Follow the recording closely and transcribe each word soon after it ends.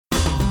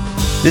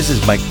This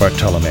is Mike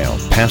Bartolomeo,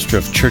 pastor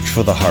of Church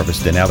for the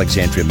Harvest in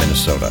Alexandria,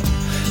 Minnesota.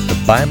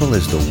 The Bible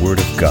is the Word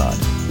of God.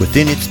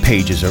 Within its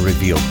pages are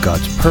revealed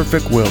God's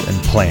perfect will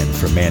and plan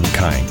for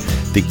mankind,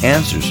 the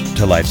answers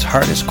to life's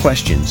hardest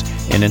questions,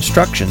 and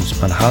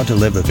instructions on how to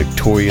live a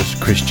victorious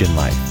Christian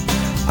life.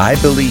 I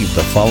believe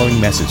the following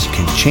message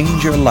can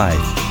change your life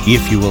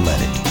if you will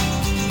let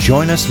it.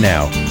 Join us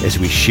now as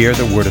we share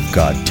the Word of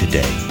God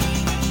today.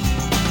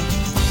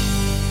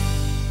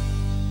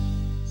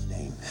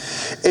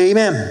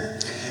 Amen.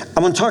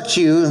 I'm going to talk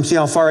to you and see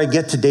how far I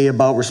get today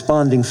about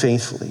responding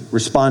faithfully,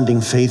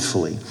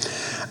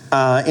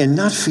 and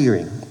not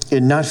fearing,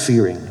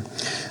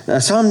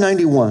 Psalm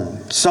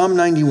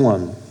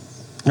 91.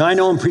 Now, I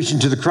know I'm preaching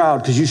to the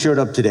crowd because you showed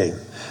up today.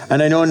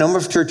 And I know a number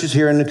of churches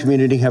here in the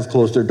community have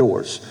closed their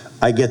doors.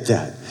 I get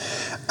that.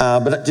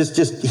 But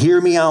just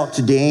hear me out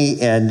today,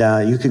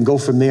 and you can go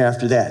from there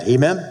after that.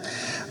 Amen?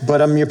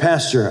 But I'm your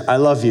pastor. I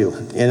love you,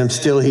 and I'm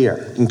still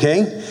here.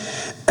 Okay?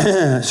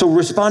 So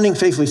responding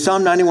faithfully,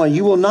 Psalm 91,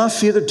 you will not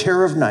fear the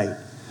terror of night,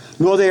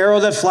 nor the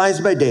arrow that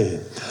flies by day,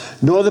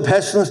 nor the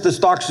pestilence that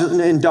stalks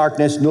in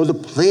darkness, nor the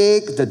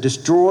plague that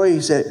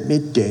destroys at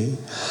midday.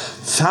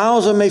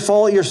 1,000 may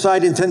fall at your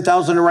side and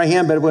 10,000 at your right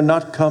hand, but it will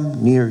not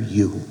come near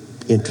you.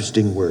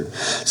 Interesting word.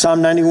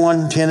 Psalm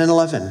 91, 10 and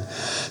 11.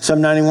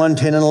 Psalm 91,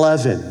 10 and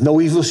 11. No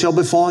evil shall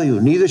befall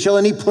you, neither shall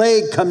any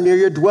plague come near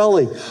your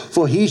dwelling.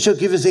 For he shall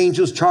give his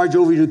angels charge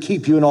over you to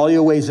keep you in all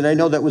your ways. And I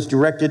know that was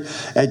directed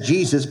at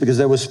Jesus because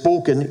that was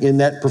spoken in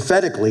that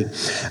prophetically.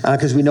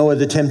 Because we know of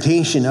the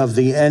temptation of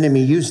the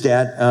enemy used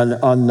that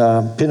on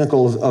the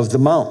pinnacle of the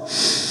mount.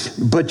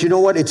 But you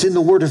know what? It's in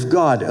the Word of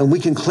God. And we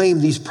can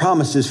claim these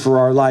promises for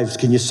our lives.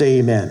 Can you say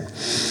amen?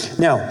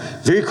 Now,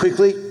 very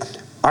quickly,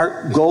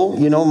 our goal,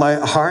 my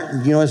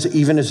heart,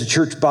 even as a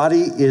church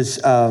body, is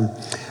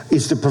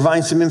to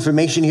provide some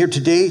information here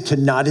today to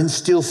not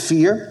instill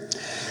fear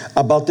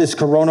about this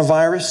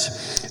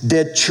coronavirus.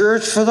 That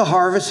Church for the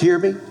Harvest, hear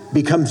me,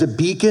 becomes a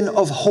beacon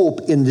of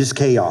hope in this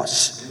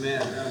chaos.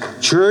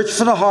 Amen. Church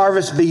for the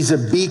Harvest be a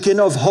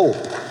beacon of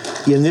hope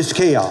in this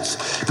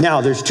chaos.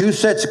 Now, there's two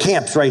sets of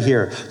camps right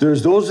here.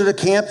 There's those are the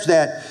camps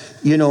that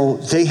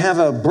they have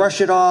a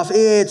brush it off.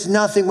 It's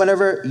nothing,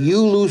 whatever.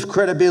 You lose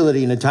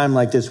credibility in a time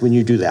like this when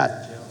you do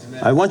that.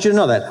 Amen. I want you to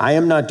know that. I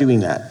am not doing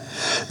that.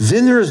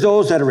 Then there's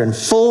those that are in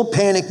full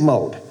panic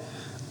mode.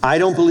 I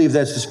don't believe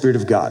that's the Spirit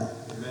of God.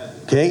 Amen.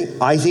 Okay?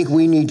 I think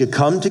we need to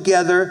come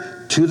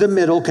together to the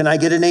middle. Can I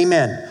get an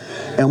amen?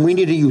 Amen? And we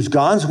need to use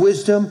God's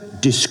wisdom,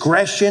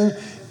 discretion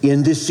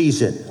in this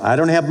season. I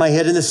don't have my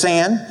head in the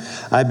sand.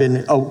 I've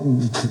been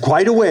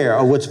quite aware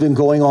of what's been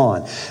going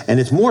on. And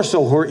it's more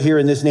so here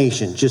in this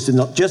nation, just in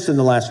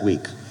the last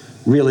week,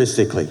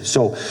 realistically.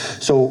 So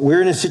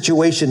we're in a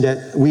situation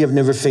that we have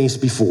never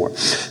faced before.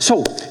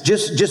 So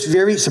just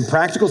some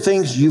practical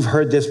things. You've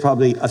heard this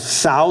probably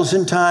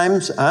 1,000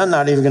 times. I'm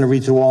not even going to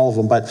read through all of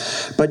them,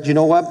 but you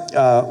know what?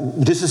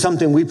 This is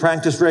something we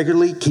practice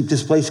regularly. Keep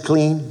this place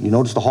clean. You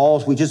notice the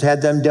halls, we just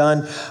had them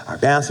done. Our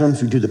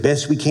bathrooms, we do the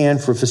best we can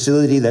for a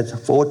facility that's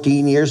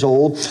 14 years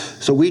old.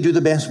 So we do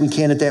the best we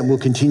can at that, and we'll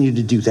continue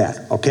to do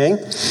that, okay?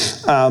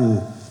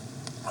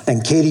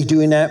 And Katie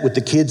doing that with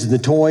the kids and the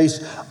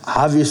toys.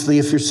 Obviously,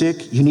 if you're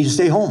sick, you need to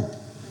stay home.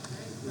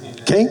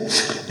 Okay?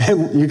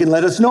 And you can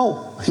let us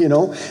know,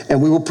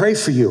 and we will pray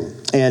for you.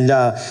 And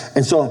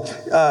so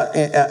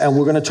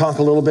we're going to talk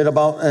a little bit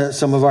about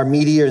some of our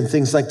media and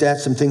things like that,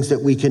 some things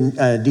that we can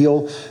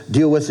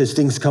deal with as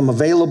things come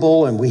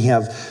available, and we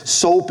have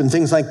soap and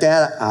things like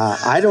that.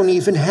 I don't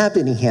even have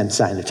any hand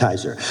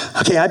sanitizer.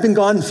 Okay, I've been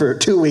gone for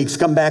 2 weeks,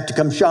 come back to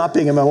come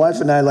shopping, and my wife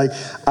and I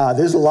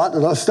there's a lot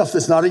of stuff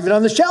that's not even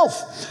on the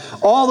shelf.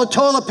 All the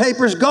toilet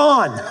paper's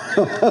gone.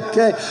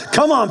 Okay,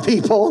 come on,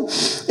 people.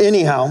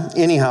 Anyhow,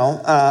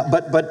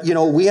 but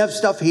we have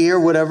stuff here,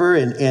 whatever,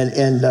 and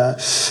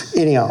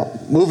anyhow,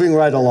 moving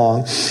right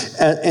along.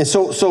 And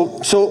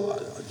so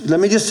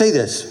let me just say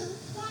this.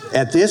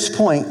 At this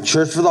point,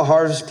 Church for the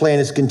Harvest plan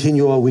is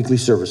continual weekly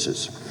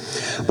services.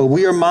 But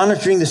we are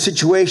monitoring the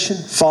situation,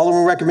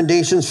 following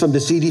recommendations from the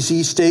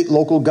CDC, state,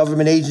 local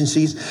government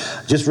agencies.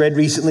 Just read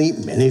recently,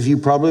 many of you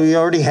probably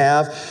already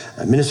have,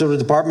 Minnesota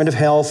Department of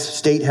Health,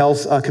 State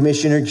Health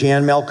Commissioner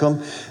Jan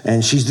Malcolm,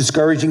 and she's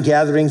discouraging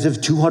gatherings of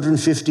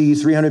 250,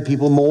 300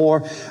 people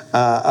more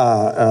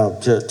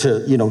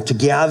to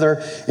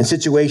gather in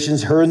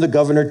situations. Her and the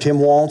governor, Tim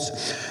Walz,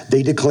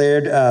 they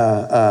declared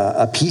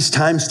a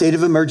peacetime state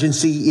of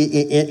emergency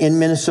in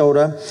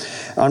Minnesota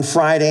on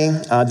Friday.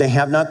 They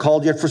have not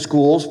called yet for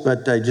schools,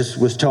 but I just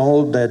was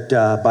told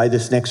that by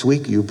this next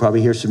week, you'll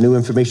probably hear some new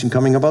information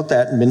coming about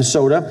that in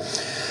Minnesota.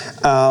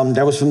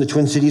 That was from the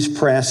Twin Cities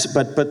Press.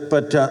 But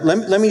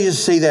let me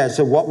just say that.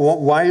 So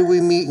why are we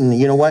meeting?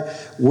 You know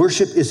what?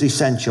 Worship is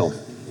essential.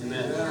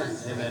 Amen.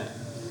 Amen.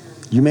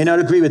 You may not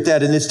agree with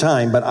that in this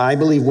time, but I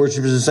believe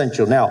worship is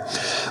essential. Now,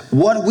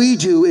 what we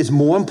do is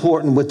more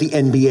important what the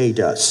NBA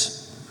does.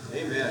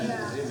 Amen.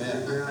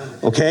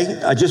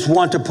 Okay, I just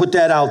want to put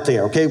that out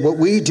there. Okay, what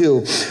we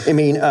do,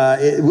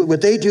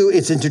 what they do,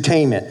 it's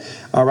entertainment.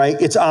 All right,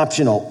 it's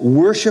optional.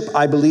 Worship,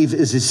 I believe,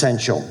 is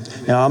essential.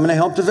 Now, I'm going to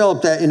help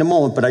develop that in a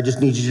moment, but I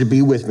just need you to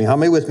be with me. How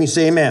many with me?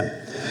 Say amen.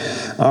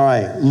 All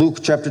right, Luke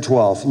chapter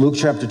 12. Luke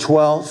chapter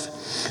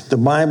 12, the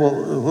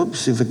Bible,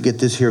 see if we can get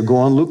this here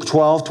going. Luke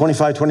 12,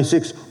 25,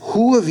 26.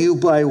 Who of you,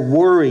 by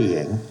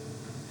worrying,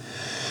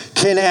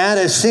 can add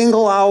a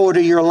single hour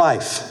to your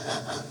life?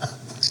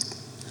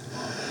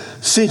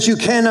 Since you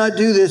cannot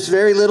do this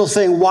very little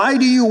thing, why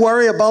do you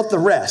worry about the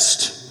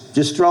rest?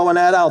 Just throwing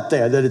that out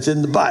there, that it's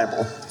in the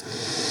Bible.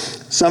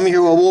 Some of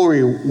you are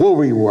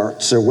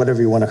worrywarts, or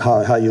whatever you want to call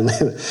it, how you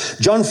live.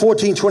 John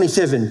 14,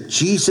 27,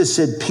 Jesus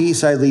said,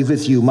 peace I leave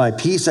with you, my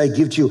peace I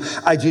give to you.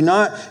 I do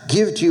not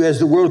give to you as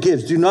the world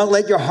gives. Do not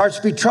let your hearts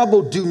be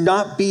troubled. Do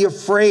not be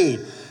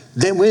afraid.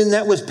 Then when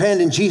that was penned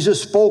and Jesus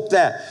spoke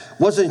that,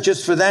 wasn't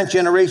just for that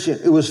generation,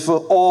 it was for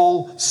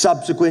all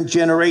subsequent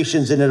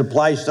generations, and it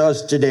applies to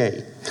us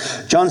today.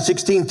 John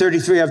 16,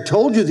 33, I've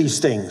told you these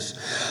things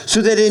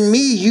so that in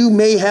me you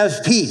may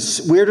have peace.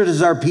 Where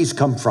does our peace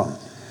come from?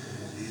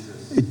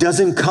 It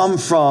doesn't come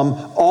from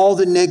all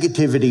the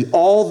negativity,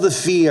 all the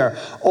fear,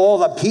 all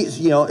the peace.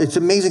 You know, it's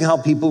amazing how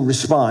people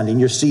respond, and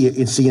you're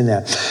seeing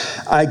that.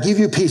 I give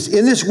you peace.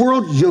 In this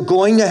world, you're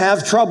going to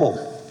have trouble.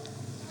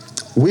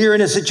 We're in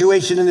a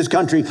situation in this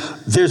country,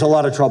 there's a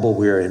lot of trouble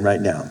we're in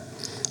right now.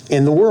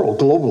 In the world,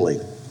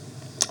 globally.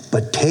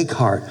 But take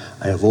heart,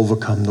 I have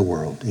overcome the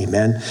world.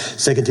 Amen.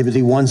 2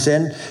 Timothy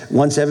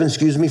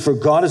 1:7, for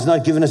God has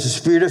not given us a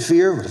spirit of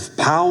fear, but of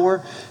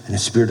power and a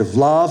spirit of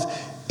love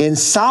and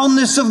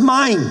soundness of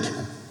mind.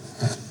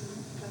 That's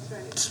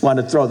right. Just want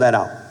to throw that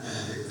out.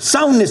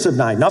 Soundness of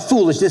mind, not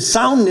foolishness,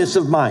 soundness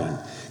of mind.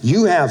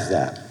 You have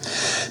that.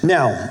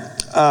 Now,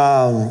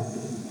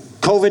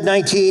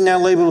 COVID-19, now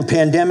labeled a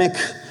pandemic.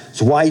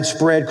 It's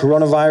widespread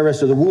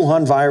coronavirus, or the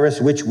Wuhan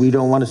virus, which we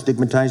don't want to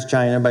stigmatize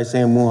China by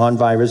saying Wuhan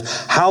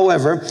virus.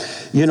 However,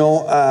 in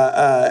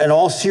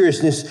all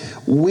seriousness,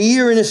 we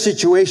are in a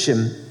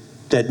situation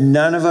that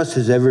none of us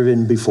has ever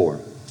been before.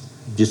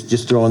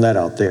 Just throwing that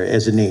out there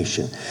as a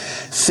nation.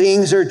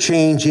 Things are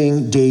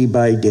changing day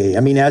by day. I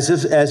mean, as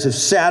of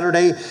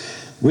Saturday,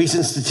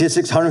 recent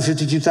statistics,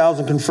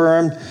 152,000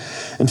 confirmed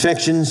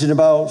infections and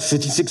about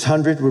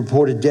 5,600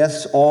 reported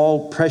deaths,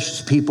 all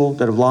precious people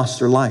that have lost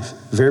their life.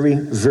 Very,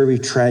 very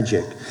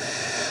tragic.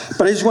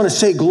 But I just want to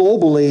say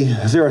globally,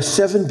 there are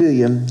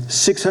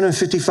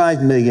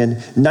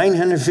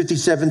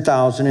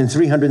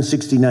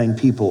 7,655,957,369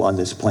 people on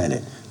this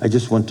planet. I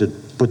just want to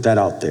put that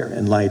out there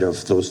in light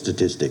of those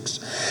statistics.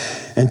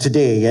 And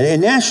today,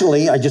 and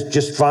nationally, I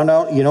just found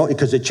out,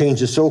 because it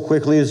changes so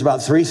quickly, there's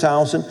about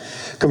 3,000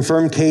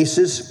 confirmed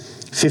cases,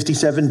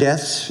 57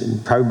 deaths,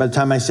 and probably by the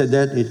time I said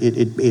that,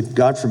 it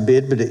God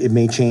forbid, but it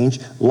may change.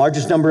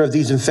 Largest number of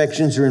these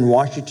infections are in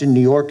Washington, New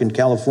York, and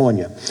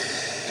California.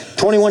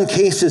 21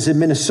 cases in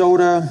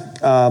Minnesota,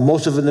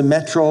 most of them in the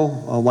metro,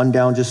 one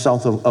down just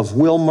south of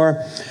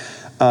Wilmer,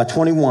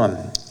 21.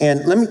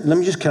 And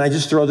can I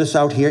just throw this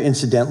out here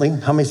incidentally?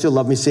 How many still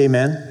love me? Say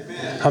amen.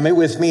 Amen. How many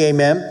with me?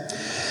 Amen.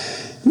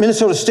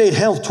 Minnesota State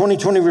Health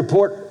 2020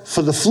 report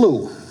for the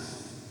flu.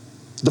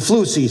 The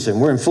flu season.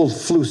 We're in full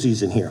flu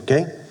season here,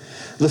 okay?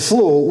 The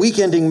flu, week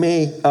ending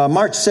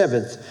March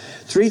 7th,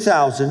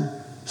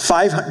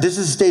 3,500, this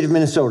is the state of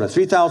Minnesota,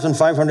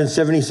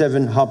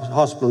 3,577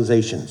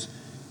 hospitalizations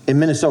in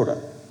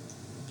Minnesota,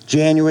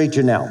 January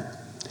to now.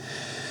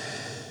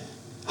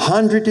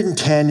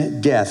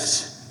 110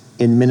 deaths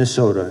in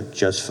Minnesota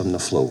just from the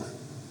flu.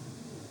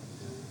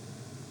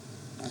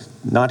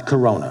 Not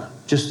corona,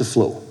 just the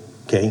flu,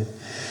 okay?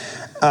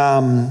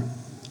 An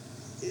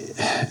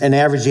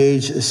average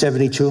age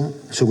 72,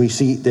 so we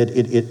see that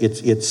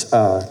it's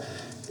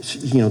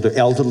the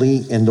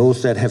elderly and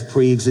those that have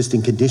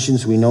pre-existing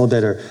conditions, we know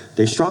that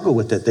they struggle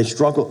with it. They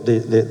struggle.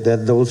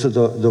 Those are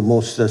the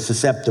most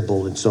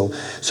susceptible, and so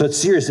it's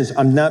seriousness.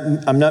 I'm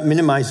not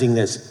minimizing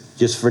this.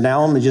 Just for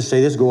now, I'm gonna just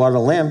say this. Go out on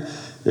a limb.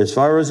 As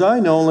far as I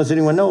know, unless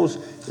anyone knows,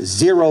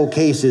 0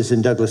 cases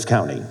in Douglas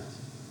County.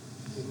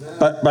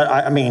 But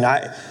I'm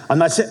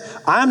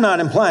not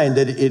implying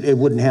that it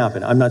wouldn't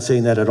happen. I'm not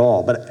saying that at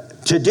all.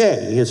 But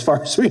today, as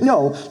far as we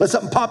know, unless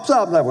something pops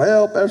up, I'm like,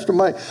 well, Pastor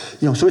Mike,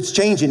 so it's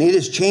changing. It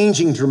is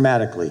changing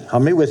dramatically. How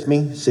many with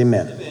me? Say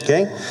amen.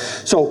 Okay?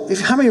 So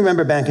how many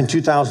remember back in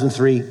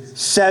 2003,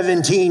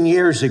 17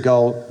 years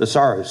ago, the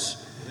SARS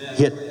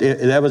hit?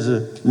 That was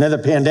another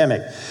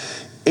pandemic.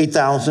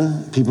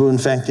 8,000 people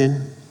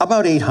infected.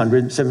 About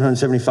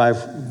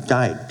 775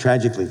 died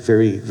tragically.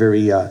 Very,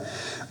 very,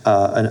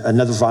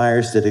 another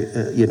virus that,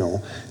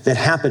 that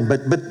happened.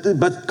 But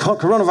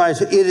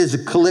coronavirus, it has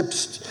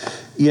eclipsed,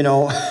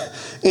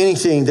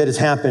 anything that has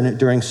happened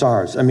during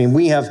SARS. I mean,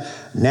 we have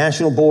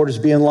national borders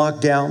being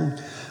locked down.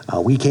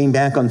 We came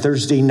back on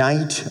Thursday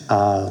night,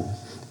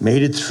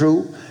 made it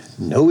through,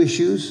 no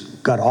issues,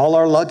 got all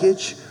our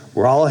luggage.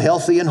 We're all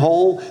healthy and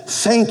whole.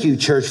 Thank you,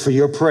 church, for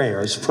your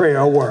prayers.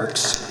 Prayer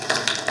works.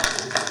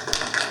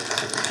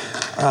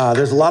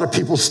 There's a lot of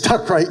people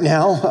stuck right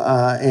now,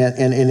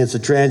 and it's a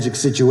tragic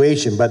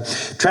situation.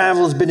 But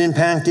travel has been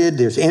impacted.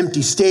 There's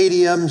empty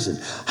stadiums, and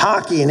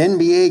hockey and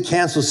NBA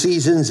canceled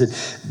seasons,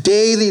 and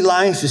daily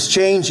life is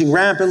changing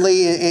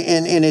rapidly,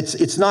 and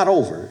it's not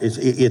over.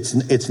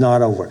 It's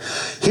not over.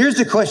 Here's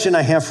the question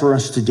I have for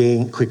us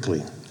today,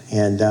 quickly,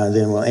 and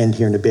then we'll end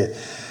here in a bit.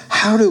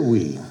 How do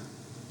we,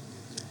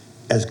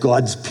 as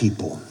God's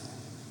people,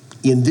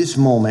 in this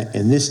moment,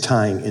 in this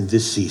time, in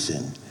this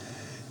season,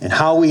 and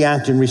how we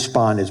act and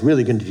respond is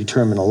really going to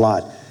determine a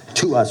lot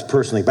to us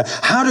personally. But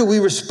how do we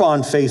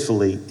respond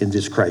faithfully in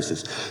this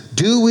crisis?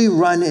 Do we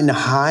run and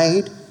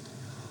hide?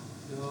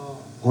 No.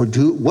 Or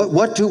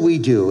what do we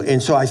do? And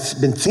so I've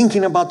been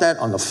thinking about that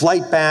on the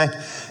flight back,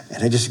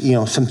 and I just,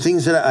 some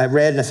things that I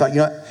read, and I thought,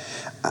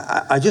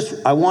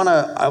 I want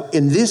to,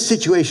 in this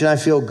situation, I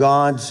feel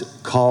God's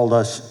called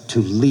us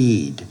to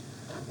lead,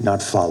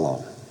 not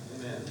follow.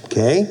 Amen.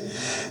 Okay?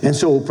 And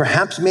so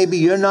perhaps maybe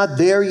you're not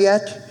there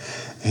yet.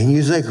 And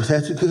you're like, well,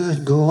 that's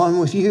good. Go on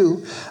with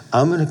you.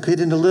 I'm going to get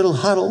in a little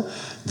huddle.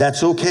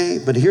 That's okay.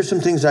 But here's some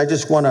things I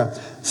just want to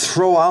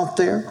throw out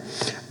there.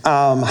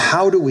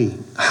 How do we?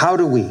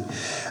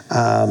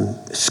 A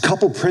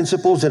couple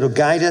principles that will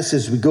guide us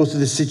as we go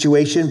through this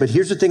situation. But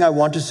here's the thing I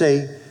want to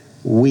say.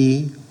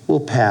 We will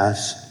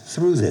pass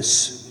through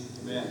this.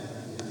 Amen.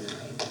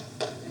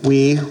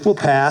 We will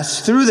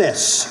pass through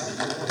this.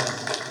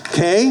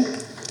 Okay?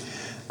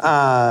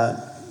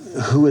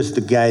 Who was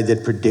the guy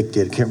that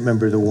predicted? I can't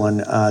remember the one.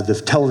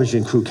 The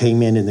television crew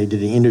came in and they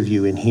did an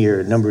interview in here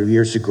a number of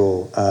years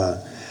ago.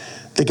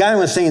 The guy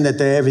was saying that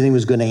everything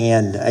was going to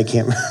end. I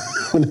can't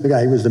remember the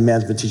guy who was the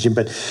mathematician,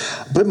 but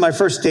my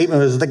first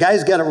statement was, the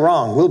guy's got it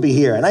wrong. We'll be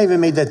here. And I even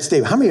made that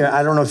statement. How many?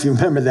 I don't know if you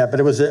remember that, but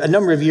it was a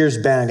number of years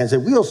back. I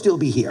said, we'll still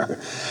be here.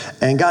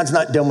 And God's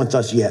not done with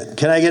us yet.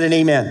 Can I get an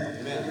amen?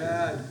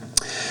 Amen.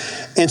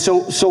 And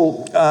so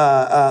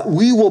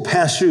we will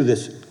pass through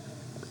this.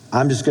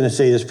 I'm just going to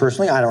say this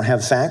personally. I don't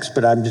have facts,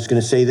 but I'm just going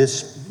to say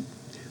this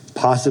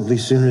possibly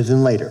sooner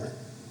than later.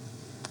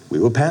 We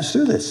will pass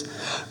through this.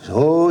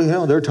 So,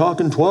 they're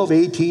talking 12,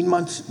 18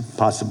 months.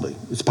 Possibly.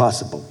 It's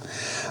possible.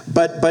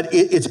 But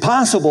it's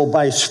possible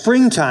by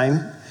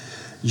springtime,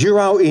 you're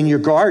out in your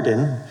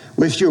garden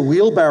with your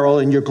wheelbarrow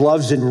and your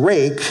gloves and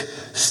rake,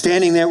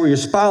 standing there with your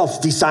spouse,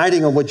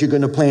 deciding on what you're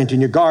going to plant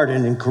in your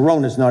garden, and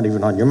Corona's not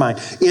even on your mind.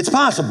 It's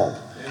possible.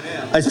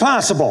 It's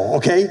possible,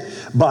 okay?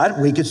 But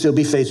we could still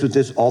be faced with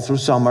this all through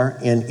summer,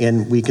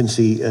 and we can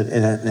see an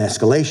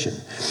escalation.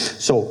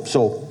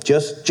 So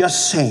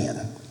just saying,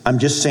 I'm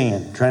just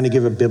saying, trying to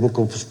give a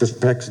biblical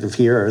perspective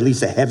here, or at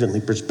least a heavenly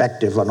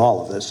perspective on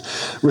all of this.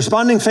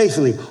 Responding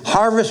faithfully,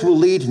 harvest will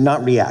lead,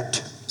 not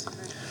react.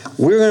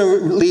 We're going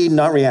to lead,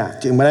 not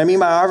react. And what I mean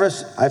by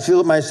harvest, I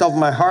feel it myself in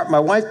my heart, my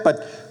wife,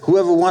 but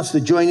whoever wants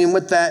to join in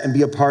with that and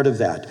be a part of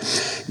that.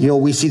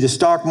 We see the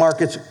stock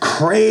markets,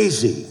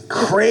 crazy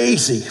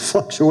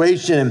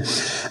fluctuation.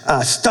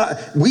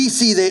 We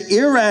see the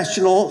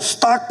irrational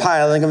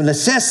stockpiling of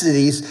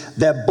necessities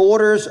that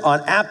borders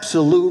on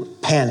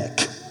absolute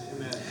panic.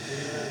 Amen.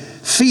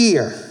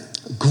 Fear,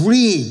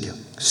 greed,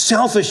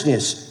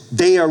 selfishness,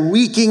 they are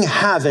wreaking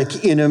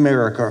havoc in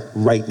America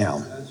right now.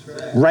 That's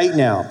right. Right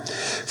now.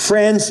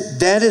 Friends,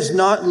 that is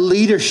not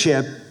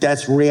leadership,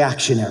 that's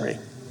reactionary.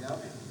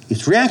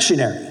 It's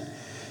reactionary.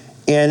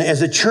 And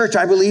as a church,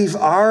 I believe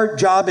our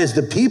job as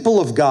the people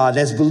of God,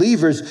 as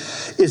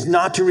believers, is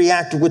not to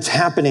react to what's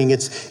happening.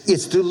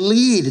 It's to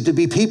lead, to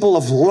be people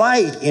of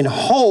light and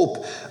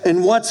hope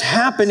in what's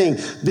happening.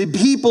 The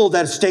people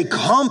that stay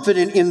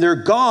confident in their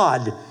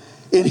God,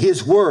 in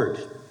His Word,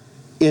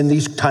 in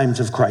these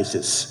times of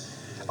crisis.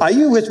 Are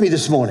you with me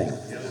this morning?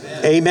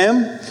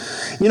 Amen.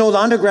 The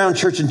underground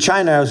church in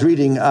China, I was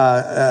reading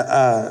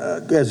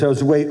as I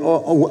was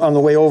on the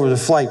way over the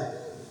flight,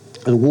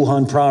 the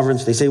Wuhan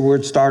province, they say where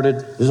it started.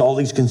 There's all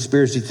these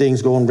conspiracy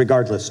things going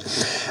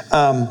regardless.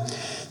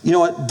 You know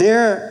what?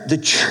 The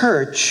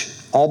church,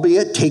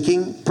 albeit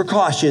taking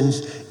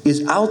precautions,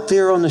 is out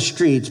there on the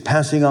streets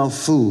passing out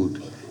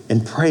food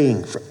and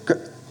praying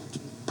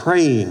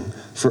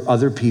for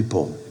other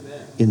people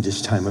in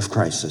this time of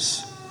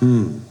crisis.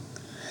 In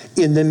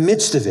the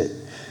midst of it,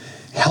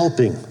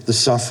 helping the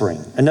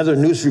suffering. Another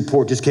news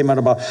report just came out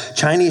about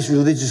Chinese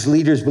religious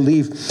leaders,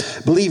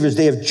 believers.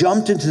 They have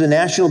jumped into the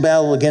national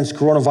battle against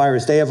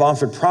coronavirus. They have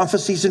offered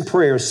prophecies and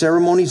prayers,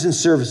 ceremonies and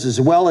services,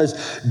 as well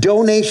as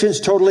donations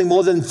totaling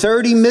more than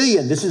 30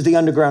 million. This is the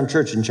underground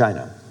church in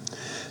China.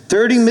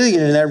 30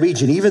 million in that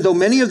region, even though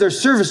many of their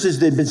services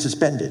had been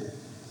suspended.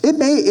 It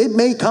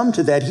may come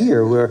to that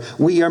here, where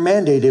we are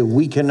mandated,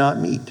 we cannot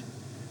meet.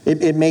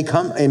 It may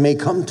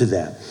come to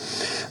that.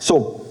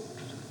 So,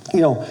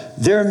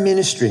 they're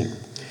ministering.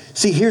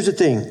 See, here's the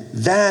thing.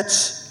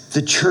 That's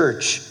the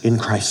church in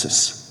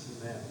crisis.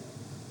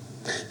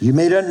 You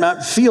may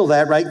not feel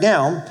that right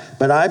now,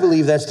 but I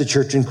believe that's the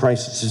church in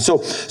crisis. And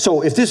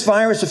so if this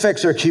virus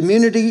affects our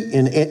community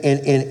and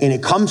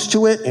it comes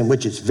to it, in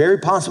which it's very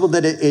possible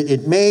that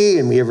it may,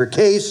 and we have a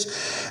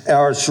case,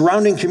 our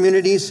surrounding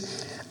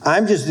communities,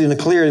 I'm just going to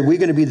declare that we're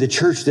going to be the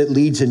church that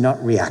leads and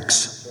not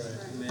reacts.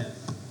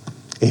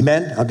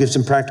 Amen? I'll give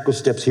some practical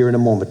steps here in a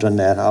moment on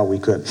that, how we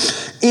could.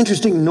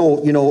 Interesting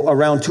note,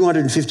 around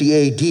 250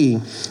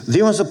 AD,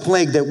 there was a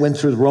plague that went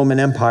through the Roman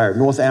Empire,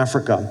 North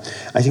Africa.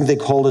 I think they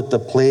called it the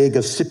plague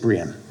of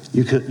Cyprian.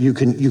 You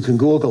can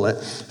Google it.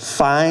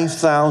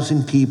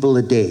 5,000 people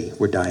a day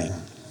were dying.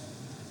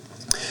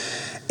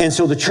 And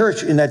so the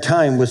church in that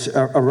time was,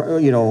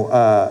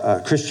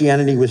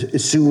 Christianity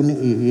was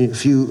soon, a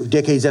few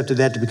decades after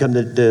that, to become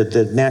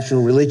the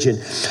national religion.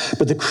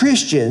 But the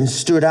Christians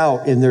stood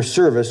out in their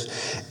service.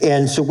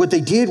 And so what they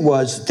did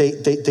was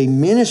they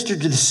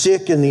ministered to the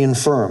sick and the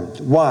infirm.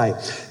 Why?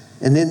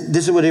 And then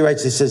this is what he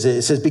writes. It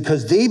says,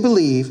 because they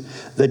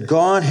believe that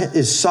God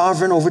is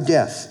sovereign over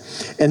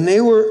death. And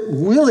they were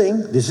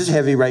willing, this is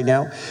heavy right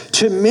now,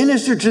 to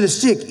minister to the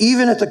sick,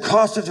 even at the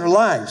cost of their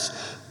lives.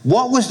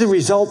 What was the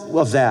result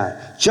of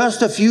that?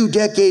 Just a few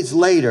decades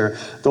later,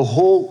 the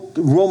whole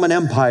Roman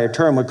Empire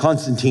turned with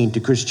Constantine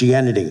to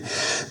Christianity.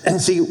 And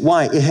see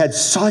why? It had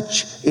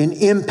such an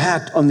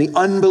impact on the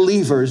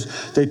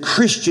unbelievers that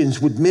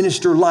Christians would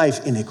minister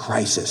life in a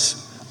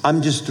crisis.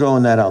 I'm just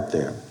throwing that out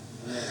there.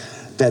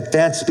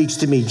 That speaks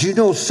to me. Do you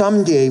know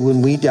someday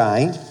when we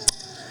die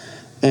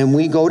and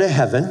we go to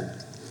heaven,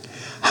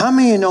 how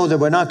many of you know that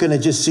we're not going to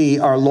just see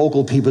our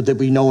local people that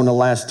we know in the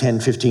last 10,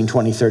 15,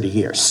 20, 30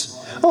 years?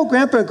 Oh,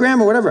 grandpa,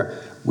 grandma,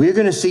 whatever. We're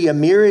going to see a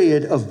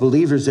myriad of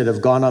believers that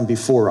have gone on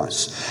before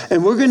us.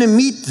 And we're going to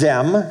meet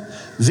them,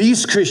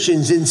 these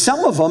Christians, and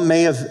some of them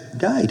may have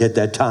died at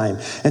that time.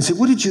 And say,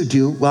 what did you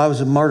do? Well, I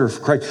was a martyr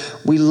for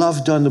Christ. We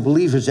loved on the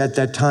believers at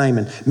that time,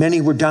 and many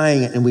were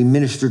dying, and we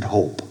ministered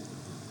hope.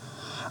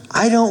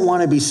 I don't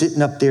want to be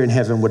sitting up there in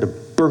heaven with a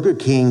Burger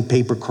King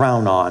paper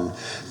crown on.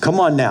 Come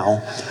on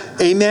now.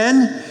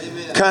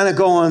 Amen? Kind of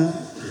going,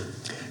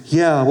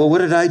 yeah, well, what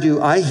did I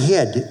do? I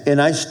hid and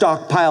I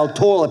stockpiled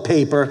toilet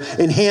paper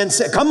and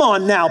come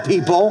on now,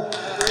 people.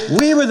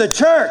 We were the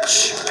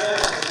church.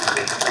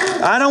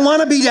 I don't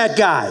want to be that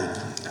guy.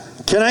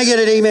 Can I get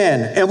an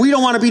amen? And we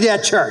don't want to be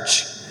that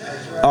church.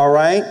 All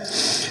right?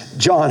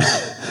 John,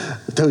 I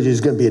told you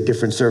there's going to be a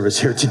different service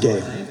here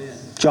today.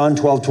 John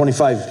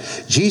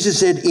 12:25. Jesus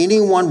said,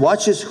 anyone,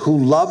 watch this, who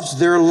loves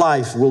their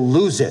life will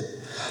lose it.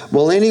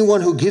 Well,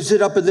 anyone who gives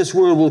it up in this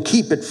world will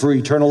keep it for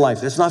eternal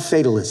life. That's not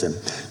fatalism.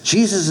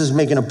 Jesus is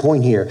making a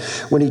point here.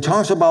 When he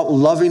talks about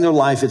loving their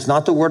life, it's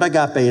not the word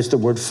agape, it's the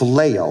word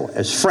phileo,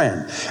 as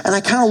friend. And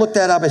I kind of looked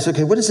that up. I said,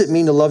 okay, what does it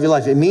mean to love your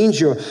life? It means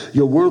your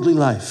worldly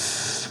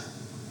life,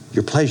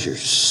 your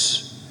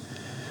pleasures,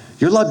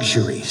 your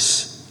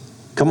luxuries.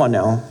 Come on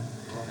now.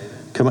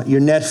 Come on,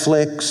 your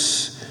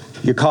Netflix,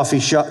 your coffee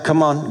shop,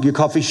 your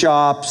coffee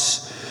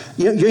shops,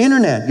 your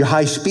internet, your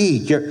high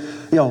speed,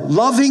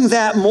 loving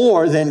that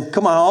more than,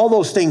 all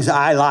those things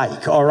I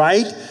like, all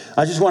right?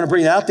 I just want to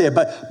bring that out there.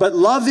 But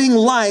loving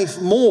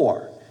life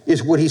more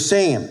is what he's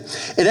saying.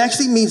 It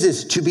actually means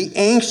this, to be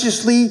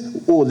anxiously,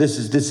 this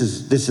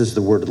is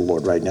the word of the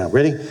Lord right now.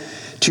 Ready?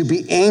 To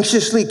be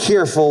anxiously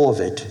careful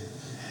of it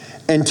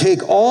and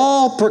take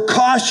all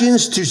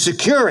precautions to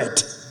secure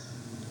it.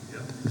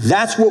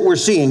 That's what we're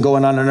seeing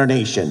going on in our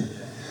nation.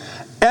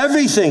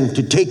 Everything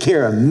to take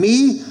care of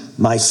me,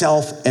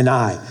 myself, and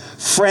I.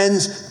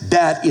 Friends,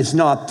 that is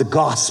not the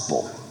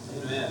gospel.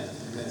 Amen.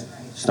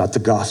 It's not the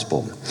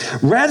gospel.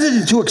 Rather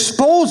than to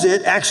expose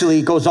it, actually,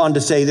 it goes on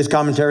to say, this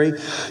commentary,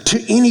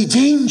 to any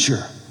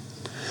danger.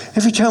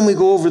 Every time we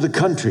go over the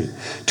country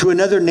to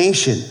another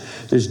nation,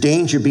 there's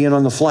danger being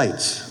on the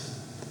flights.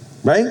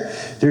 Right?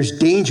 There's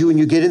danger when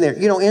you get in there.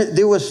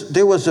 There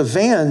was a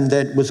van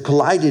that was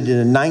collided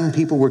and 9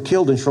 people were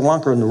killed in Sri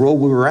Lanka on the road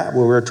we were at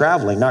where we were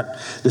traveling. Not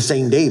the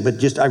same day, but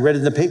just I read it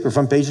in the paper,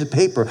 front page of the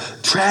paper.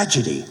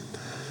 Tragedy.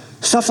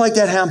 Stuff like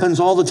that happens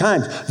all the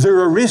time.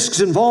 There are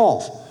risks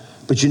involved.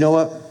 But you know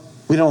what?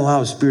 We don't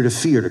allow a spirit of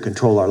fear to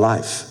control our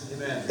life.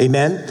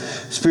 Amen?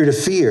 Spirit of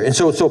fear. And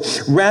so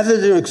rather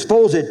than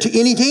expose it to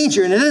any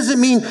danger, and it doesn't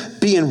mean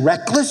being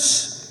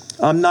reckless.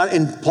 I'm not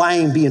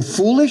implying being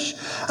foolish.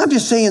 I'm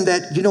just saying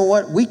that, you know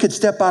what? We could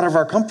step out of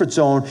our comfort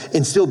zone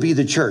and still be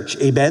the church.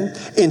 Amen?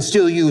 And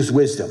still use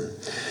wisdom.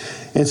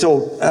 And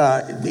so,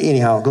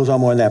 anyhow, it goes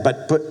on more than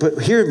that.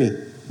 But hear me.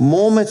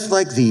 Moments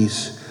like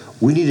these,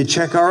 we need to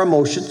check our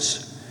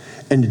emotions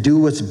and to do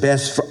what's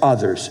best for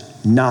others,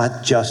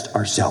 not just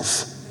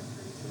ourselves.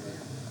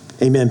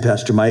 Amen,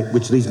 Pastor Mike,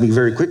 which leads me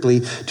very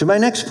quickly to my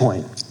next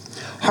point.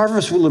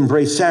 Harvest will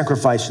embrace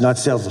sacrifice, not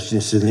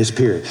selfishness in this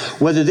period.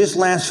 Whether this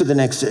lasts for the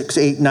next 6,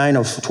 8, 9,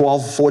 or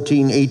 12,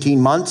 14,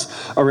 18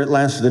 months, or it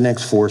lasts for the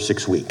next 4 or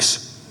 6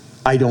 weeks.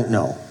 I don't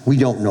know. We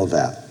don't know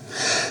that.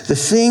 The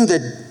thing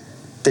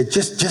that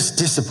just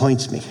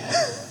disappoints me,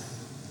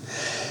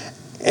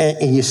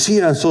 and you see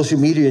it on social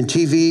media and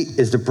TV,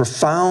 is the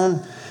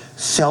profound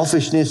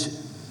selfishness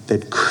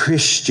that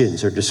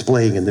Christians are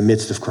displaying in the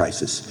midst of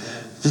crisis.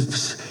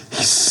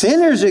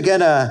 Sinners are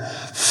going to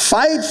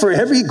fight for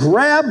every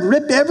grab,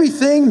 rip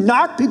everything,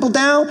 knock people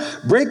down,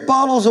 break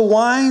bottles of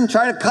wine,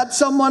 try to cut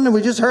someone, and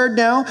we just heard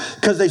now,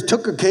 because they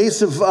took a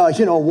case of,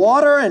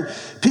 water, and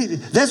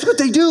that's what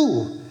they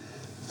do.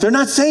 They're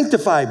not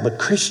sanctified, but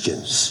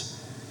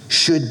Christians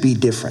should be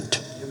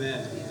different.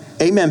 Amen.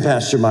 Amen,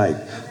 Pastor Mike.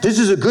 This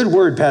is a good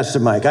word, Pastor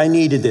Mike. I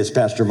needed this,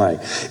 Pastor Mike.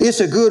 It's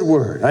a good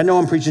word. I know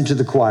I'm preaching to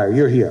the choir.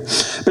 You're here.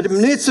 But in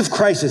the midst of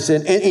crisis,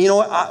 and you know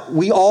what?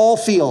 We all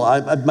feel,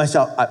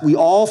 we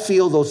all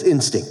feel those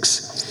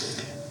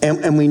instincts.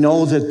 And we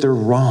know that they're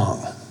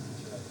wrong.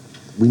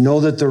 We know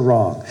that they're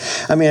wrong.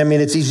 I mean,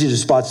 it's easy to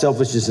spot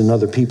selfishness in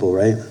other people,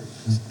 right?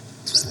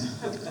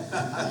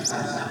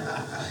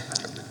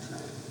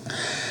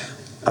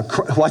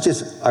 Watch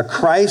this. A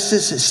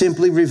crisis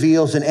simply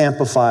reveals and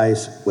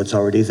amplifies what's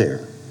already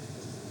there.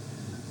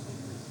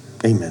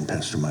 Amen,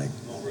 Pastor Mike.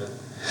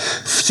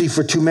 See,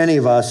 for too many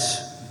of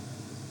us,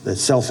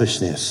 that's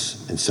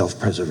selfishness and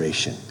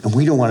self-preservation. And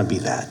we don't want to be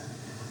that.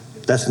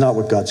 That's not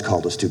what God's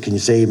called us to. Can you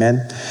say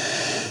amen?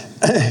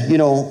 You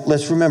know,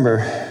 let's remember,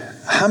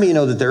 how many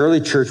know that the early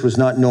church was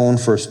not known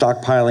for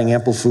stockpiling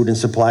ample food and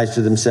supplies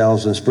for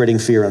themselves and spreading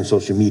fear on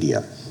social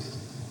media?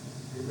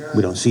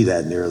 We don't see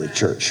that in the early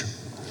church.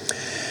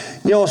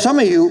 You know, some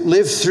of you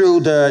lived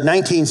through the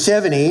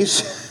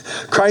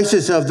 1970s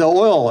crisis of the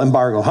oil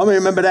embargo. How many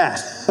remember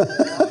that?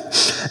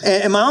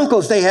 And my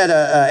uncles, they had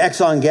a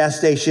Exxon gas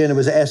station. It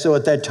was an Esso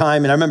at that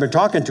time. And I remember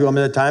talking to them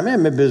at that time. I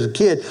remember as a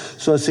kid.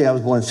 So let's say I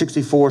was born in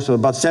 64, so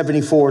about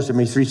 74,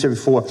 73,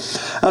 74.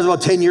 I was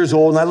about 10 years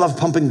old, and I loved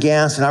pumping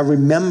gas. And I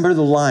remember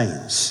the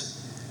lines.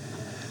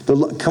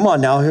 Come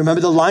on now,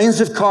 remember the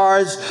lines of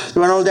cars that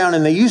went all down.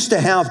 And they used to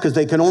have, because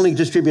they could only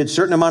distribute a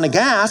certain amount of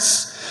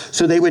gas,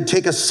 so they would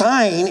take a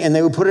sign and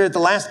they would put it at the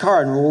last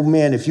car. And oh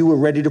man, if you were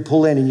ready to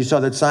pull in and you saw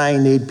that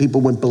sign, people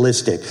went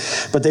ballistic.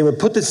 But they would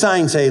put the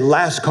sign, say,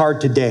 last car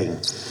today.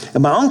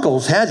 And my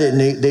uncles had it,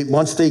 and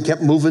once they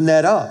kept moving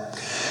that up.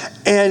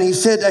 And I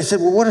said,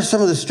 well, what are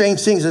some of the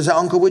strange things? I said,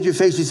 Uncle, what'd you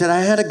face? He said,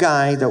 I had a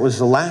guy that was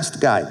the last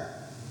guy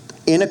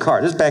in a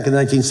car. This is back in the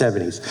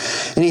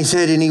 1970s. And he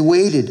said, and he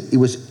waited. It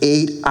was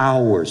 8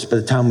 hours by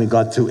the time we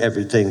got through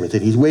everything with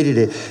it. He waited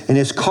it, and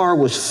his car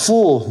was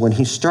full when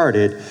he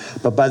started.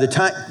 But by the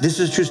time, this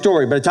is a true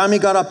story, by the time he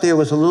got up there, it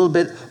was a little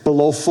bit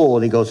below full.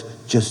 And he goes,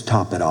 just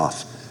top it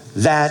off.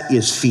 That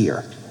is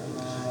fear.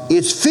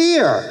 It's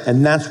fear.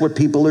 And that's what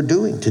people are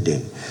doing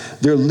today.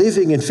 They're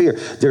living in fear.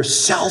 They're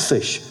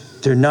selfish.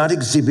 They're not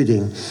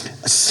exhibiting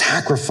a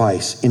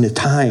sacrifice in a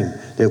time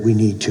that we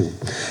need to.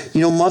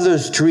 You know, Mother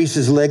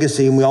Teresa's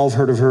legacy, and we all have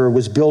heard of her,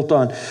 was built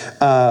on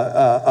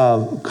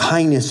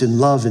kindness and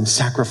love and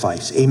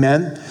sacrifice.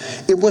 Amen?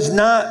 It was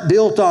not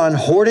built on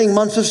hoarding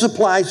months of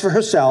supplies for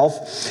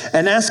herself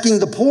and asking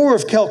the poor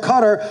of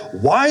Calcutta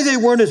why they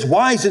weren't as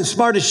wise and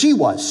smart as she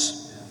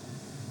was.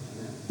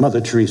 Mother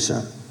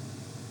Teresa.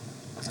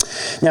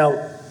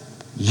 Now,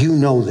 you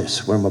know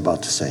this, what I'm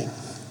about to say.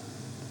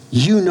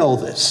 You know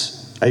this.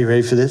 Are you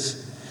ready for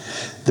this?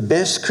 The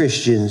best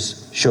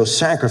Christians show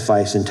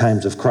sacrifice in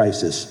times of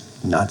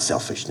crisis, not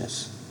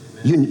selfishness.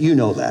 You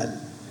know that.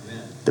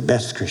 Amen. The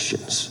best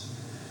Christians.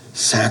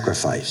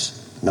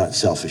 Sacrifice, not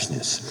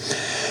selfishness.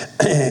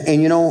 And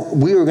you know,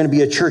 we are going to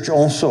be a church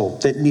also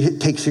that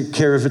takes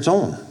care of its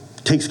own.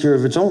 Takes care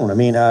of its own. I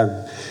mean,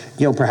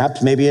 you know,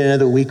 perhaps maybe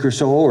another week or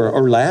so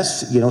or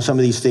less, you know, some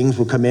of these things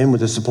will come in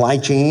with a supply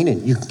chain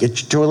and you can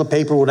get your toilet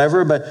paper or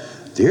whatever, but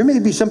there may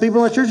be some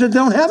people in the church that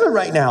don't have it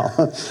right now.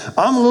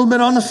 I'm a little bit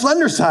on the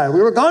slender side.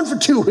 We were gone for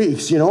 2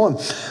 weeks, you know.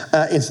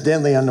 And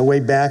incidentally, on the way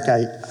back,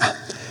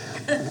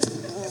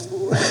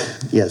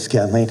 yes,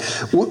 Kathleen.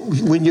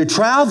 When you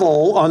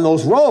travel on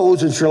those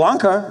roads in Sri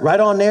Lanka, right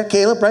on there,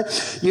 Caleb,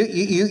 right?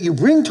 You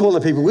bring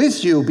toilet paper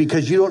with you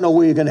because you don't know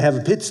where you're going to have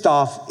a pit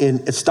stop,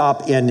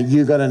 and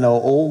you're going to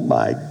know, oh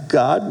my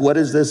God, what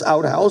is this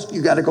outhouse?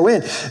 You got to go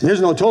in. And there's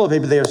no toilet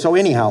paper there. So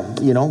anyhow,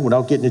 you know,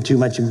 without getting into too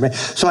much information.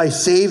 So I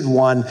saved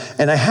one,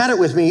 and I had it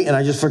with me, and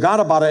I just forgot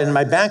about it in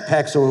my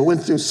backpack. So it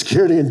went through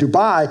security in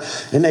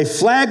Dubai, and they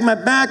flagged my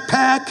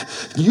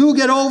backpack. You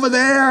get over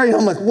there. And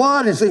I'm like,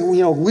 what? And so,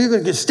 you know, we're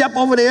going to step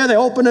over there. They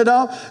open it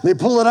up, they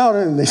pull it out,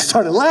 and they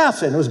started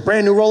laughing. It was a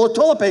brand new roll of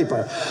toilet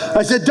paper.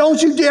 I said, don't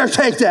you dare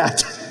take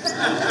that.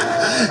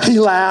 He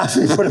laughed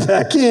and he put it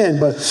back in.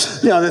 But,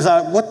 you know, they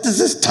thought, what is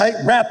this tight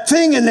wrap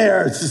thing in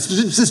there? It's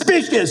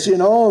suspicious, you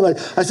know. Like,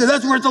 I said,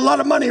 that's worth a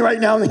lot of money right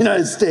now in the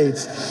United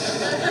States.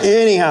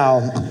 Anyhow,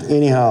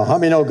 how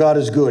many know God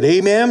is good?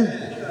 Amen?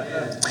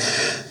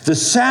 The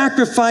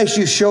sacrifice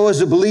you show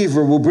as a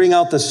believer will bring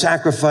out the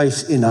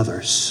sacrifice in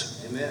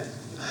others. Amen.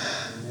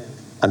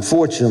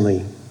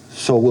 Unfortunately,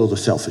 so will the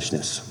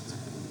selfishness.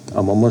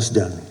 I'm almost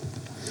done.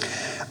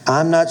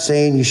 I'm not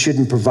saying you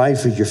shouldn't provide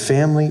for your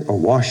family or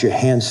wash your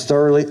hands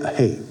thoroughly.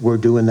 Hey, we're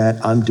doing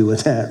that. I'm doing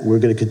that. We're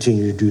going to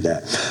continue to do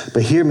that.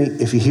 But hear me.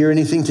 If you hear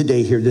anything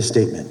today, hear this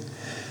statement.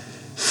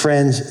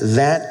 Friends,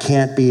 that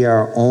can't be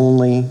our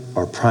only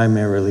or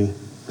primarily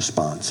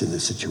response in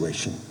this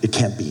situation. It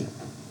can't be.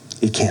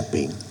 It can't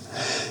be.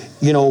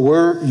 You know,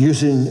 we're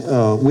using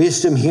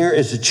wisdom here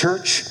as a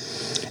church.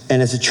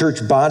 And as a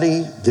church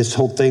body, this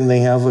whole thing, they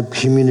have a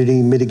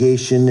community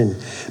mitigation and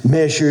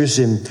measures.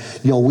 And,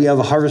 you know, we have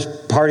a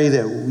harvest party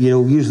that, you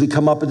know, usually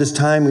come up at this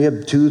time. We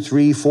have 200,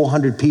 300,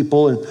 400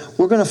 people. And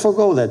we're going to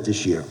forego that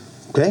this year.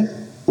 Okay?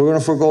 We're going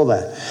to forego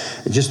that.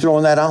 And just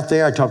throwing that out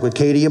there. I talked with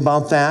Katie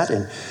about that.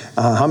 And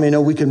how many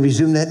know we can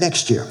resume that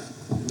next year?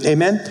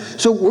 Amen.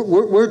 So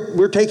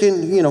we're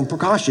taking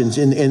precautions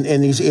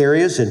in these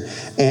areas and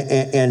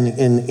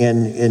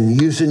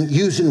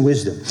using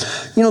wisdom.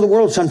 The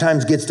world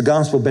sometimes gets the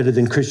gospel better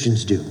than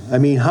Christians do. I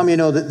mean, how many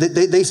know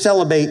that they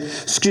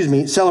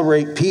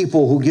celebrate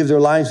people who give their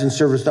lives in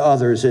service to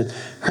others, and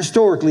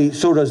historically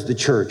so does the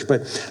church.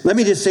 But let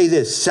me just say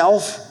this: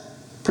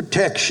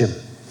 self-protection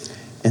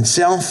and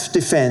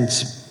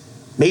self-defense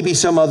may be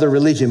some other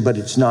religion, but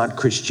it's not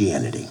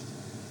Christianity.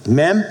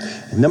 Amen?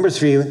 And number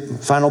 3,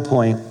 final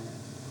point.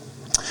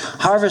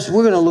 Harvest,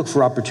 we're going to look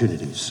for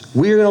opportunities.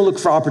 We're going to look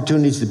for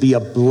opportunities to be a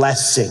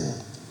blessing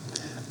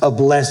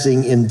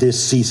in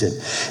this season.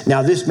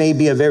 Now, this may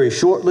be a very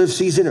short-lived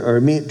season, or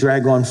it may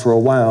drag on for a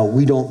while.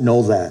 We don't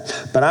know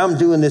that. But I'm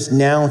doing this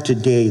now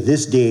today,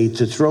 this day,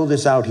 to throw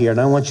this out here.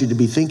 And I want you to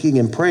be thinking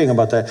and praying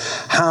about that,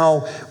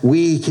 how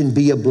we can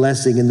be a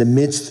blessing in the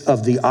midst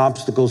of the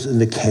obstacles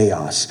and the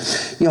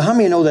chaos. How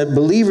many know that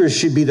believers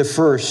should be the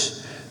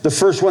first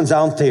ones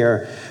out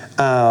there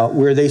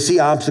where they see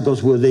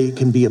obstacles where they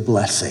can be a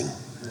blessing?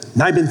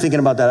 And I've been thinking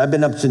about that. I've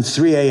been up since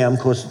 3 a.m., of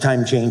course,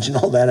 time change and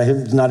all that. I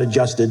have not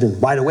adjusted and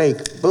wide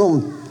awake.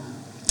 Boom.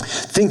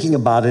 Thinking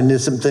about it, and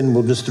there's something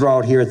we'll just throw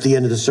out here at the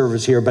end of the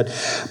service here. But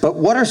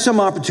what are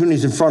some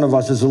opportunities in front of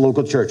us as a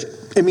local church?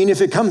 I mean,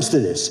 if it comes to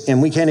this, and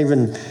we can't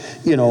even,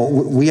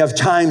 we have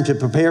time to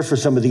prepare for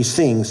some of these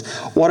things.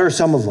 What are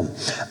some of them?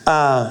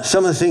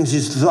 Some of the things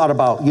you thought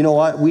about. You know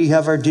what? We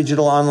have our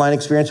digital online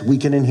experience. We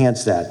can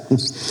enhance that.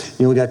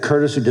 We got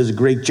Curtis, who does a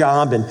great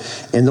job, and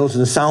those in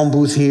the sound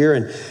booth here.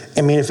 And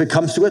I mean, if it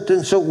comes to it,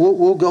 then so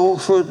we'll go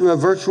for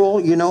virtual,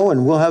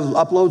 and we'll have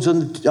uploads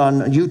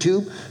on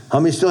YouTube. How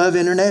many still have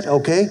internet?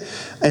 Okay.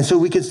 And so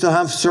we can still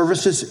have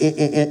services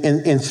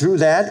and through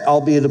that,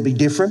 albeit it'll be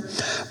different.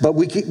 But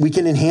we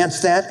can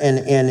enhance that,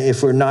 and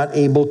if we're not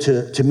able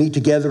to meet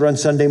together on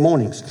Sunday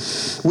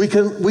mornings, we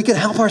can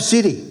help our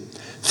city.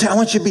 See, I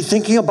want you to be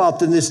thinking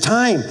about in this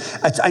time.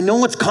 I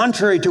know it's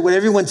contrary to what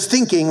everyone's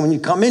thinking. When you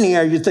come in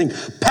here, you think,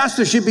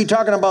 Pastor should be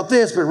talking about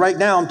this, but right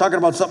now I'm talking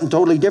about something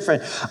totally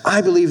different.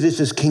 I believe this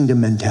is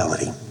kingdom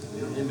mentality.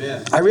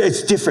 Amen.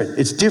 It's different.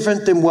 It's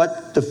different than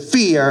what the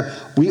fear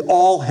we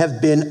all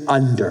have been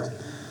under.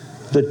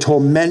 The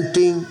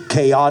tormenting,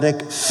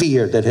 chaotic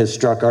fear that has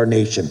struck our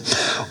nation.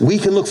 We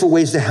can look for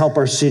ways to help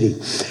our city.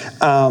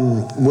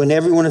 When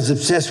everyone is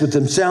obsessed with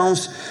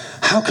themselves,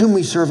 how can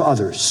we serve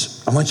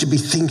others? I want you to be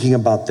thinking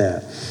about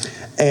that.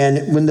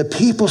 And when the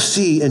people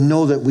see and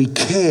know that we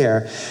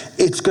care,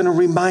 it's going to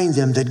remind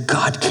them that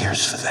God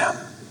cares for them.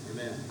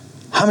 Amen.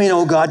 How many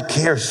know God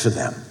cares for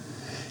them?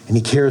 And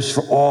he cares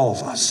for all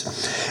of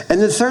us. And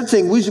the third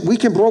thing, we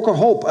can broker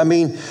hope. I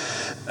mean,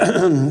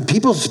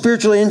 people's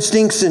spiritual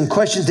instincts and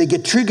questions, they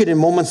get triggered in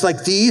moments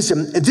like these.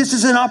 And this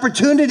is an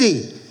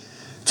opportunity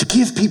to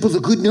give people the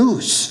good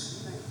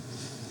news.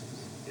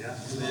 Yeah.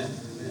 Amen.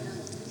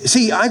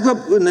 See, I grew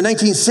up in the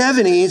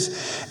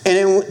 1970s,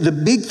 and the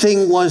big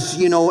thing was,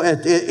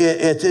 at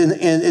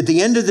the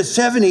end of the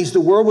 70s,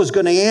 the world was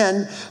going to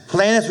end.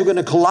 Planets were going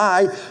to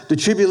collide. The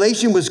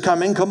tribulation was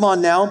coming. Come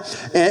on now.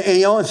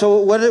 And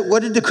so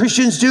what did the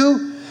Christians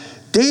do?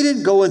 They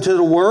didn't go into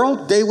the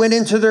world. They went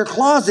into their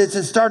closets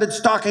and started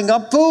stocking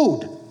up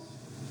food.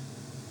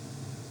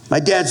 My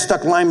dad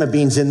stuck lima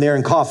beans in there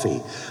and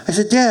coffee. I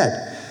said,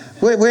 Dad,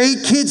 we're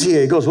 8 kids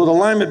here. He goes, well, the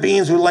lima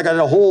beans were like at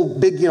a whole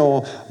big,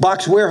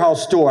 box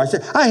warehouse store. I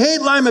said, I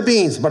hate lima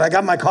beans, but I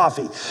got my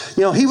coffee.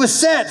 He was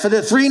set for the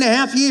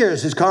 3.5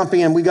 years, his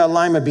coffee, and we got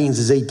lima beans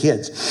as 8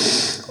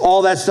 kids.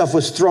 All that stuff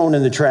was thrown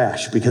in the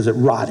trash because it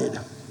rotted.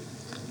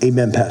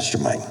 Amen, Pastor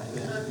Mike.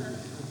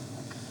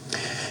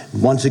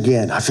 Once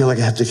again, I feel like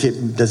I have to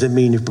doesn't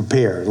mean you're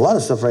prepared. A lot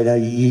of stuff right now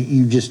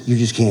you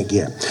just can't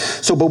get.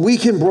 So, but we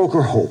can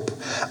broker hope.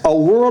 A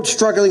world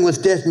struggling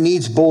with death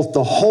needs both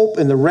the hope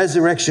and the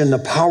resurrection and the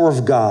power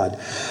of God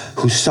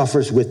who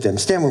suffers with them.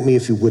 Stand with me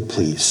if you would,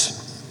 please.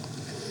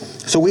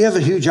 So we have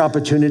a huge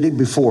opportunity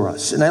before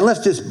us. And I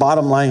left this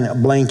bottom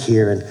line blank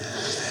here. And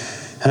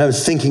I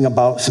was thinking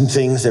about some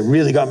things that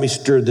really got me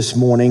stirred this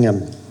morning.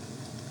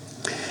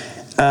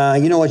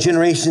 A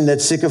generation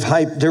that's sick of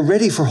hype, they're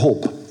ready for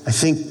hope. I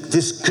think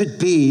this could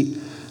be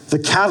the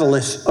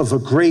catalyst of a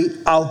great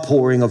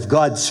outpouring of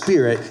God's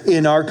Spirit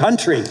in our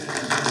country.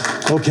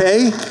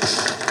 Okay?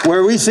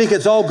 Where we think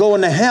it's all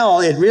going to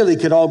hell, it really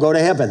could all go to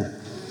heaven.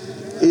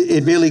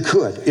 It really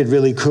could. It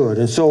really could.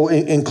 And so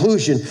in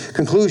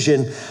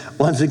conclusion,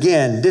 once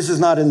again, this is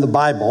not in the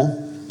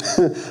Bible.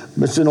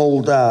 It's an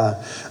old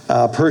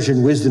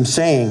Persian wisdom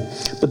saying.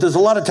 But there's a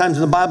lot of times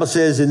in the Bible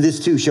says, and this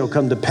too shall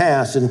come to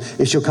pass, and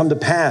it shall come to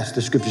pass.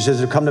 The scripture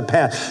says it'll come to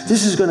pass.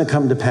 This is going to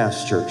come to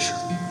pass, church.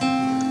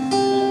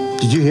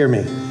 Did you hear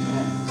me?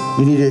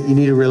 You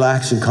need to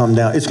relax and calm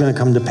down. It's going to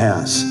come to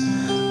pass.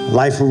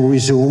 Life will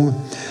resume.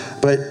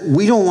 But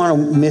we don't want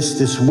to miss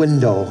this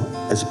window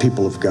as a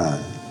people of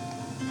God.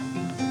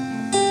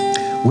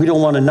 We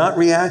don't want to not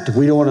react.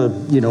 We don't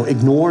want to,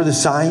 ignore the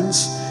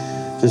signs.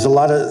 There's a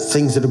lot of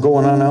things that are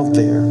going on out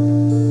there.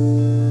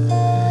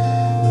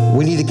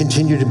 We need to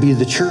continue to be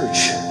the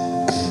church.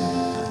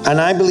 And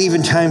I believe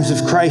in times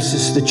of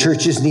crisis, the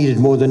church is needed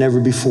more than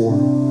ever before.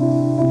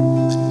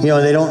 You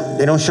know,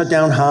 they don't shut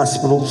down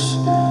hospitals.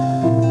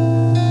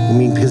 I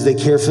mean, because they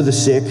care for the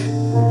sick.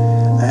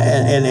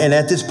 And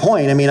at this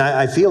point, I mean,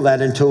 I feel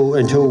that until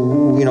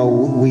you know,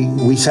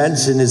 we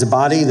sense and as a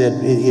body that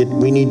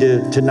we need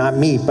to not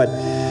meet. But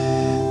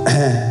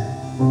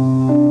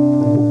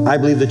I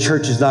believe the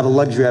church is not a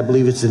luxury. I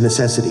believe it's a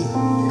necessity.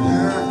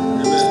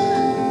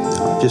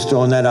 Just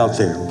throwing that out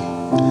there.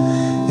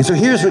 And so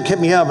here's what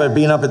kept me up,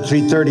 being up at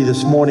 3:30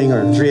 this morning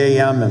or 3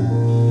 a.m.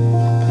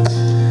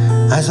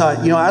 And I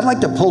thought, you know, I'd like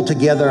to pull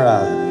together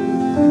a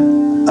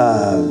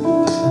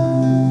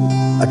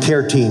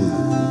care team,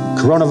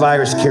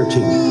 coronavirus care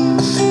team.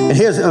 And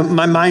here's,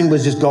 my mind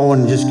was just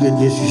going, just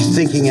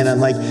thinking, and I'm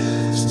like,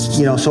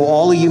 you know, so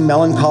all of you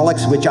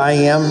melancholics, which I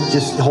am,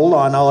 just hold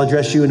on, I'll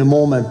address you in a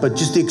moment, but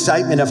just the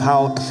excitement of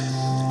how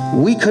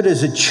we could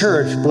as a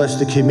church bless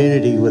the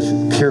community with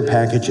care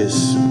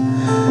packages.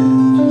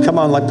 Come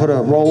on, like put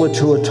a roll or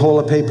two of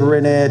toilet paper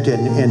in it,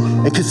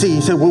 and could see,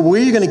 you said, well,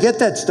 where are you going to get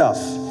that stuff?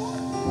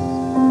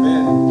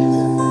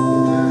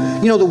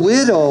 You know, the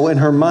widow and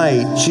her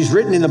mite, she's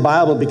written in the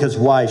Bible because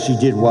why? She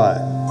did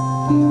what?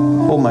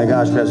 Oh my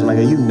gosh, Pastor Mike,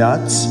 are you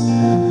nuts?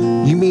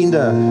 You mean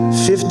the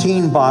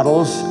 15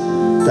 bottles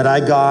that I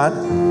got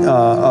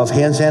of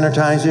hand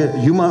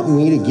sanitizer? You want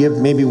me to give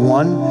maybe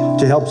one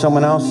to help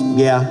someone else?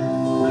 Yeah.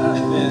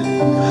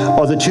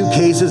 Or the 2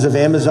 cases of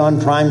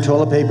Amazon Prime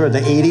toilet paper,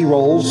 the 80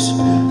 rolls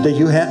that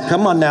you have?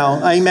 Come on now,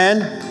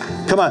 amen?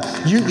 Come on,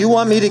 you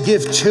want me to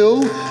give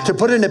 2 to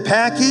put in a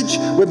package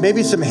with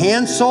maybe some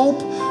hand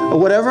soap or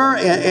whatever,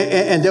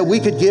 and that we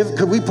could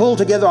we pull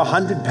together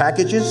 100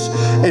 packages,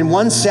 and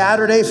one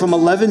Saturday from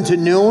 11 to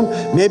noon,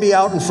 maybe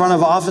out in front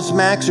of Office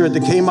Max or at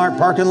the Kmart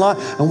parking lot,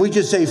 and we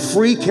just say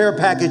free care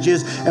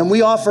packages, and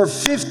we offer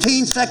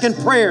 15-second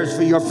prayers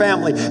for your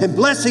family and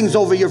blessings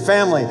over your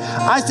family.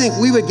 I think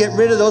we would get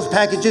rid of those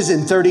packages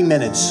in 30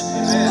 minutes.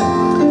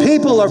 Amen.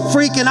 People are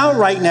freaking out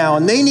right now,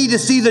 and they need to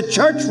see the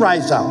church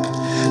rise up.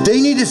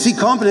 They need to see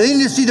confidence. They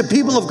need to see the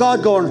people of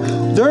God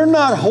going, they're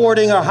not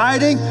hoarding or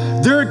hiding,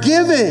 they're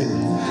giving.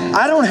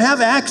 I don't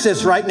have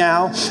access right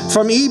now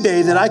from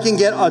eBay that I can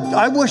get.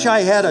 I wish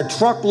I had a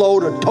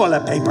truckload of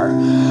toilet paper.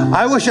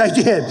 I wish I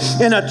did.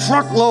 And a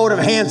truckload of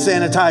hand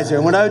sanitizer.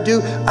 And what I would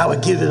do, I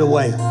would give it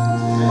away.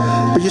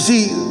 But you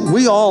see,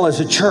 we all as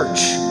a church.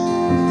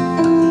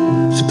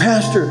 So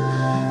Pastor,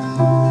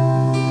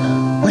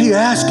 what are you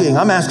asking?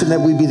 I'm asking that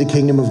we be the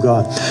kingdom of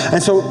God.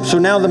 And so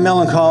now the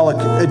melancholic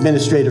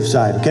administrative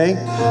side, okay?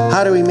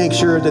 How do we make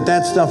sure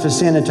that stuff is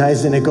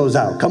sanitized and it goes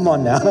out? Come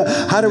on now.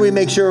 How do we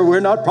make sure we're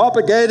not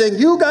propagating?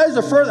 You guys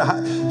are further.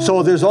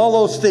 So there's all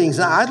those things.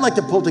 Now, I'd like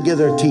to pull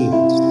together a team.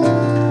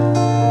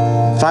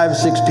 5 or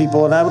 6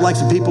 people, and I would like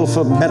some people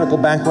from medical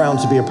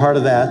backgrounds to be a part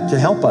of that to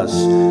help us.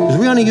 Because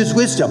we want to use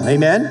wisdom,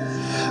 amen?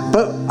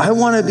 But I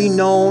want to be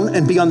known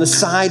and be on the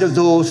side of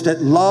those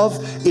that love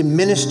and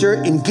minister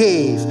and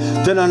gave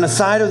than on the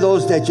side of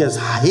those that just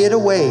hid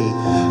away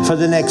for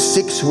the next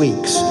 6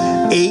 weeks,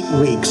 8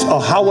 weeks,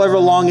 or however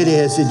long it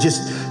is, and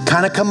just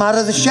kind of come out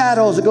of the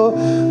shadows and go,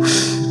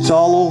 it's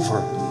all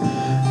over.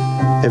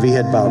 Every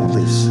head bowed,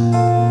 please.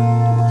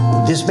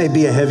 This may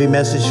be a heavy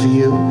message for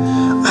you.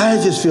 I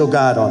just feel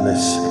God on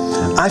this.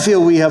 I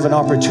feel we have an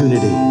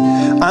opportunity.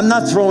 I'm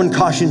not throwing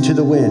caution to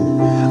the wind.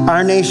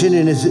 Our nation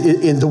in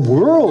the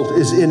world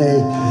is in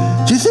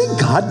a... Do you think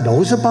God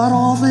knows about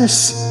all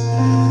this?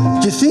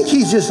 Do you think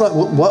he's just like,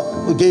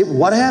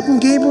 what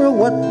happened, Gabriel?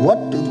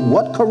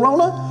 What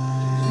corona?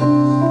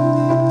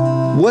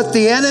 What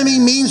the enemy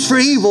means for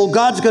evil,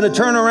 God's going to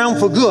turn around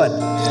for good.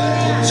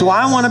 So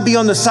I want to be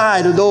on the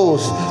side of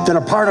those that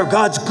are part of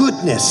God's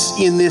goodness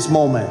in this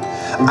moment.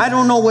 I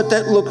don't know what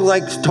that looks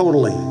like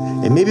totally.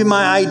 And maybe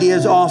my idea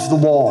is off the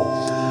wall.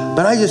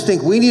 But I just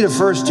think we need to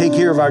first take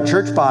care of our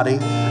church body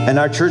and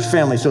our church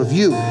family. So if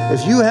you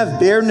have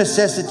bare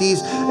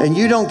necessities and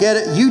you don't get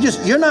it,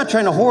 you're not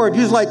trying to hoard.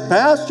 You're just like,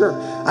 Pastor,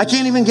 I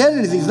can't even get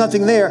anything. There's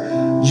nothing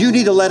there. You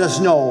need to let us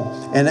know.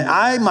 And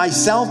I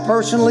myself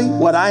personally,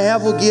 what I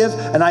have will give,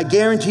 and I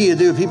guarantee you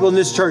there are people in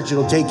this church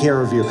that'll take care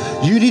of you.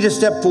 You need to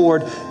step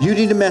forward. You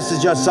need to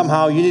message us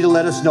somehow. You need to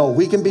let us know.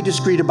 We can be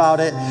discreet about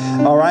it.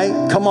 All right?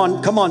 Come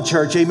on,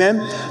 church. Amen?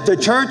 The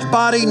church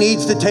body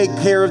needs to take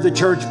care of the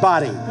church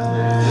body.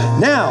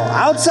 Now,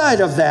 outside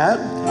of that,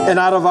 and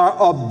out of our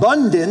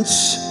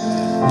abundance,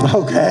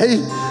 okay,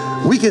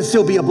 we can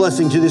still be a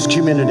blessing to this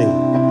community.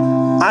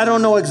 I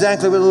don't know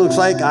exactly what it looks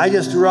like. I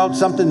just threw out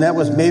something that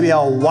was maybe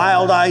a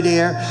wild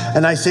idea,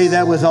 and I say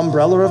that with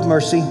umbrella of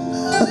mercy.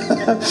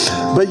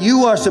 But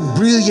you are some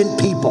brilliant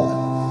people.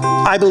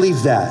 I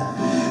believe that.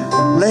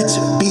 Let's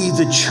be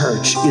the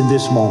church in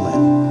this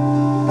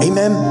moment.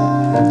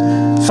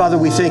 Amen. Father,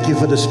 we thank you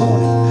for this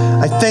morning.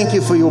 I thank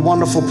you for your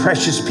wonderful,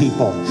 precious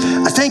people.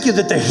 I thank you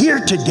that they're here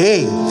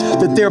today,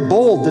 that they're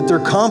bold, that they're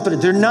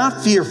confident, they're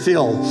not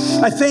fear-filled.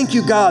 I thank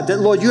you, God, that,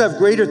 Lord, you have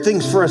greater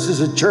things for us as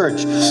a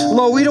church.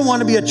 Lord, we don't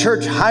want to be a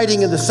church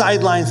hiding in the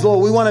sidelines.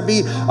 Lord, we want to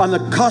be on the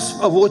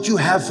cusp of what you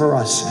have for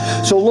us.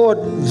 So, Lord,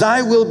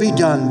 thy will be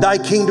done, thy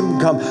kingdom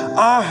come.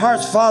 Our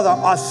hearts, Father,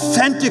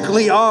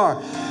 authentically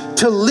are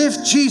to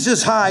lift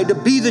Jesus high, to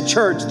be the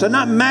church, to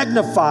not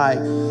magnify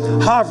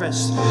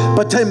Harvest,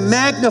 but to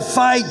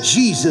magnify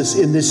Jesus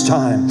in this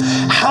time.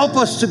 Help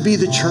us to be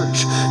the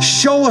church.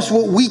 Show us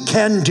what we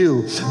can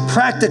do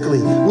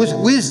practically with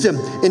wisdom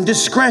and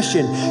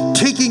discretion,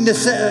 taking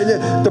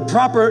the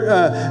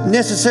proper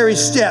necessary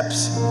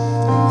steps.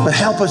 But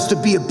help us to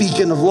be a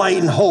beacon of light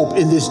and hope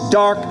in this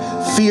dark,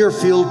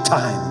 fear-filled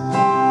time.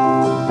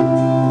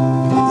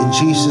 In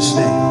Jesus'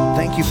 name.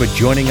 Thank you for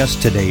joining us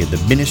today in the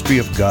ministry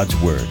of God's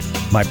Word.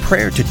 My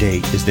prayer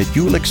today is that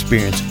you will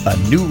experience a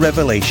new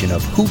revelation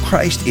of who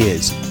Christ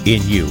is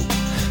in you.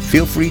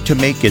 Feel free to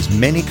make as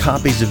many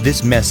copies of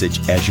this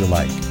message as you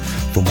like.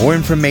 For more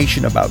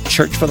information about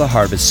Church for the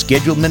Harvest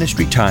scheduled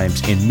ministry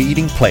times and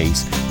meeting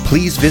place,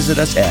 please visit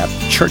us at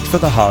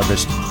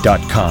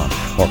churchfortheharvest.com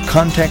or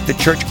contact the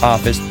church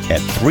office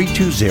at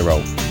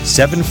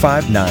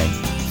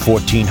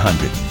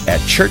 320-759-1400.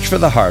 At Church for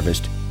the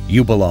Harvest,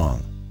 you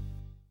belong.